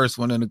be the first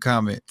one in the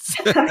comments.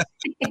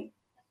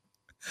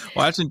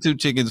 Watching 2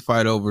 chickens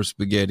fight over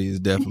spaghetti is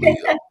definitely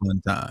a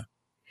fun time.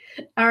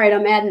 All right,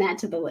 I'm adding that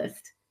to the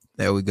list.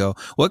 There we go.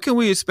 What can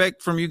we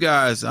expect from you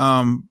guys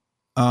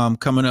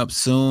coming up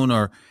soon?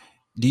 Or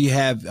do you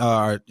have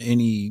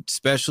any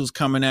specials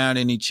coming out?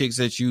 Any chicks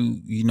that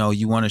you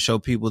want to show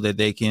people that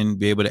they can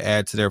be able to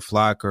add to their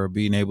flock or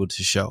being able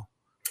to show?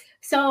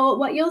 So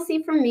what you'll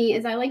see from me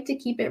is I like to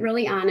keep it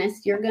really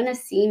honest. You're going to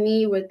see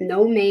me with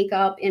no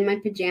makeup, in my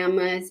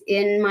pajamas,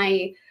 in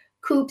my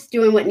coops,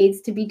 doing what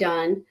needs to be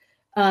done.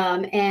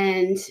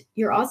 And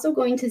you're also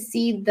going to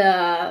see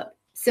the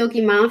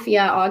Silky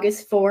Mafia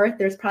August 4th.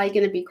 There's probably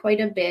going to be quite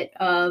a bit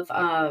of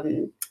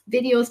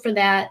videos for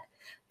that.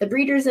 The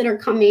breeders that are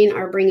coming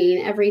are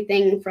bringing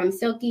everything from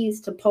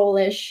Silkies to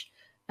Polish,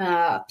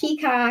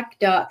 peacock,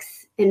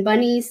 ducks, and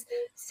bunnies.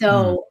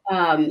 So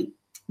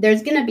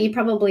there's going to be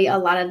probably a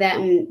lot of that.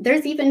 And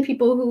there's even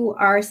people who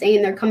are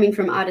saying they're coming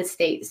from out of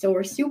state. So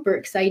we're super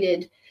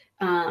excited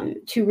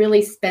to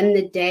really spend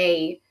the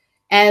day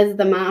as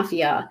the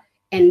Mafia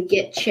and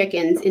get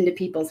chickens into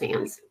people's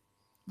hands.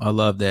 I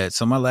love that.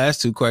 So my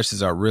last two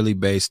questions are really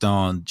based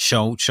on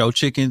show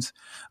chickens.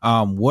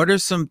 What are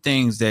some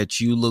things that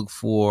you look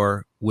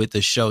for with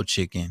a show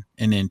chicken?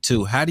 And then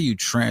two, how do you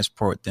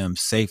transport them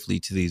safely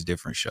to these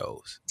different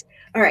shows?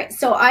 All right.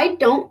 So I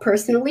don't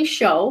personally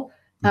show,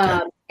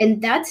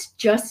 and that's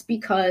just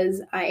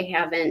because I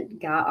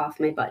haven't got off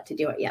my butt to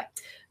do it yet.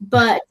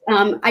 But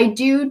I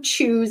do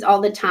choose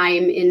all the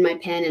time in my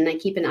pen, and I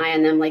keep an eye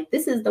on them. Like,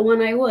 this is the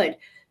one I would.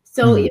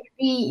 So it would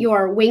be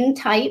your wing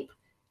type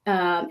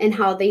and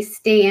how they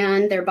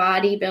stand, their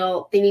body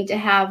built. They need to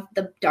have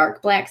the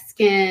dark black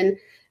skin,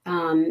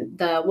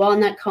 the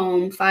walnut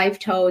comb, 5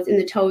 toes, and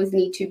the toes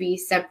need to be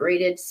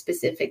separated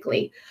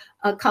specifically.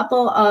 A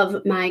couple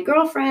of my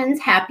girlfriends,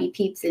 Happy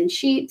Peeps and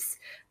Sheeps,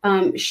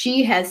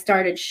 she has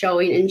started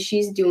showing and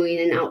she's doing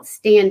an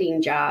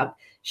outstanding job.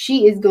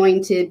 She is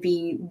going to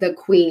be the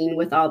queen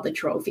with all the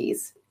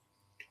trophies.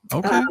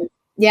 Okay.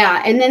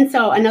 Yeah. And then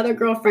so another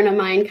girlfriend of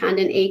mine,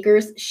 Condon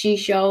Acres, she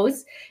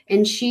shows,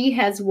 and she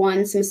has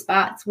won some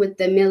spots with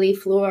the Millie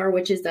Fleur,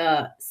 which is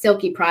a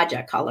Silky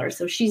Project color.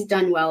 So she's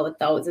done well with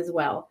those as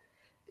well.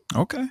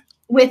 Okay.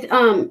 With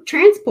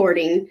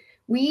transporting,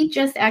 we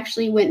just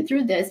actually went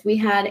through this. We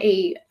had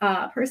a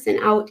person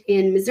out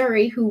in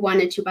Missouri who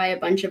wanted to buy a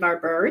bunch of our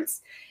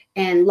birds,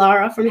 and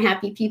Laura from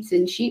Happy Peeps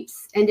and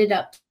Sheeps ended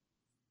up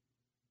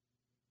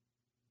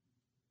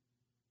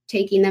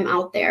taking them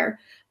out there.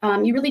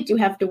 You really do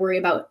have to worry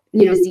about,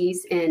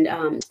 disease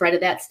and spread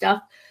of that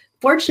stuff.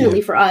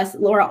 Fortunately for us,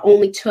 Laura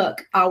only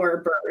took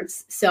our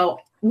birds. So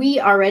we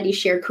already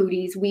share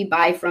cooties. We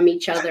buy from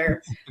each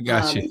other.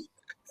 Gotcha.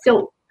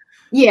 So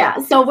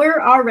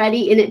we're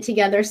already in it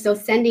together. So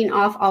sending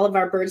off all of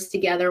our birds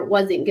together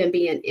wasn't going to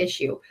be an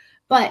issue.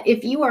 But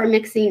if you are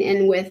mixing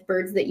in with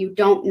birds that you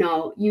don't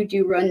know, you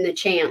do run the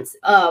chance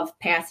of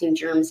passing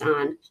germs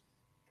on.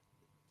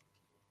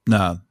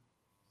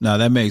 No,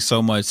 that makes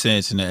so much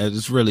sense. And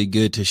it's really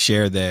good to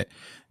share that.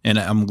 And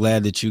I'm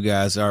glad that you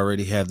guys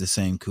already have the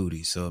same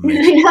cooties. So it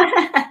makes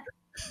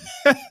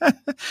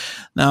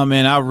No,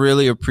 man, I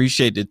really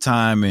appreciate the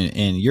time,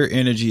 and your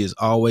energy is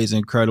always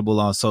incredible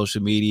on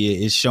social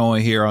media. It's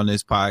showing here on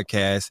this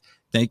podcast.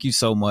 Thank you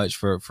so much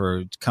for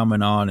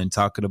coming on and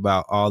talking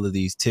about all of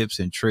these tips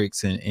and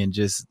tricks and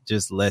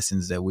just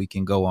lessons that we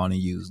can go on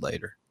and use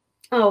later.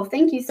 Oh,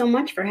 thank you so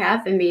much for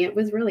having me. It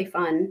was really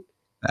fun.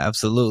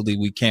 Absolutely.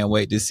 We can't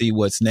wait to see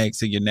what's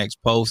next in your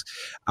next post.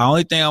 The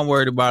only thing I'm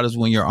worried about is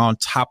when you're on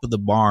top of the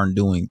barn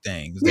doing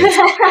things.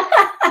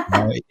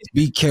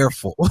 Be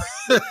careful.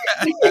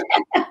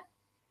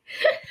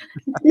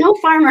 No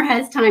farmer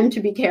has time to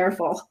be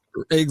careful.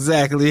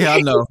 Exactly.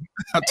 I know.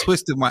 I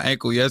twisted my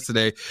ankle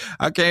yesterday.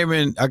 I came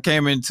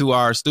into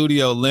our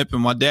studio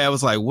limping. My dad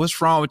was like, "What's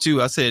wrong with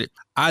you?" I said,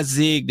 "I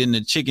zigged and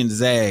the chicken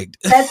zagged."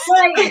 That's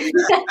right.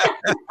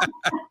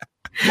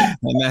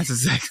 And that's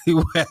exactly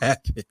what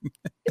happened.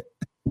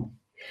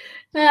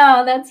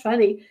 Oh, that's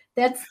funny.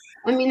 That's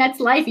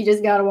life. You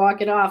just got to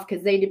walk it off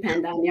because they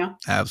depend on you.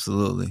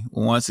 Absolutely.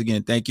 Well, once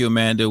again, thank you,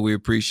 Amanda. We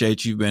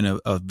appreciate you. You've been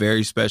a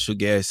very special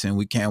guest, and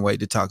we can't wait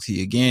to talk to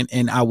you again.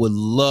 And I would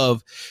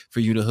love for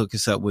you to hook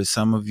us up with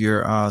some of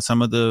your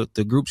some of the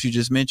groups you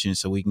just mentioned,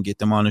 so we can get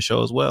them on the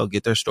show as well,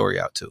 get their story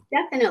out too.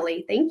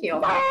 Definitely. Thank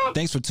you.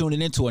 Thanks for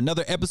tuning in to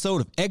another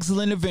episode of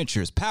Eggcellent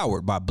Adventures,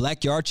 powered by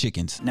Blackyard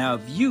Chickens. Now,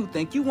 if you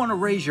think you want to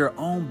raise your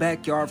own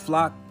backyard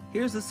flock,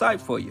 here's the site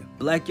for you,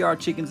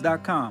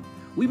 blackyardchickens.com.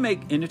 We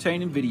make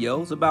entertaining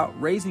videos about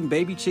raising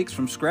baby chicks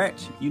from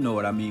scratch. You know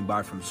what I mean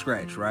by from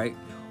scratch, right?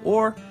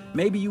 Or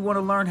maybe you want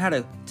to learn how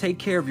to take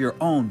care of your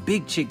own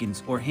big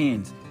chickens or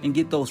hens and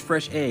get those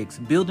fresh eggs,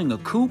 building a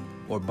coop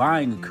or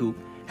buying a coop,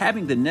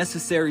 having the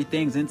necessary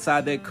things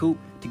inside that coop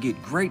to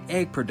get great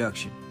egg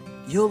production.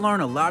 You'll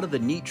learn a lot of the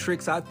neat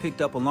tricks I've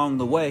picked up along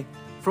the way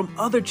from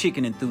other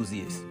chicken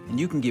enthusiasts, and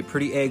you can get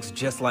pretty eggs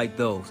just like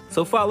those.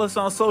 So follow us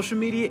on social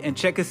media and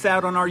check us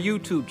out on our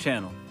YouTube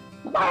channel.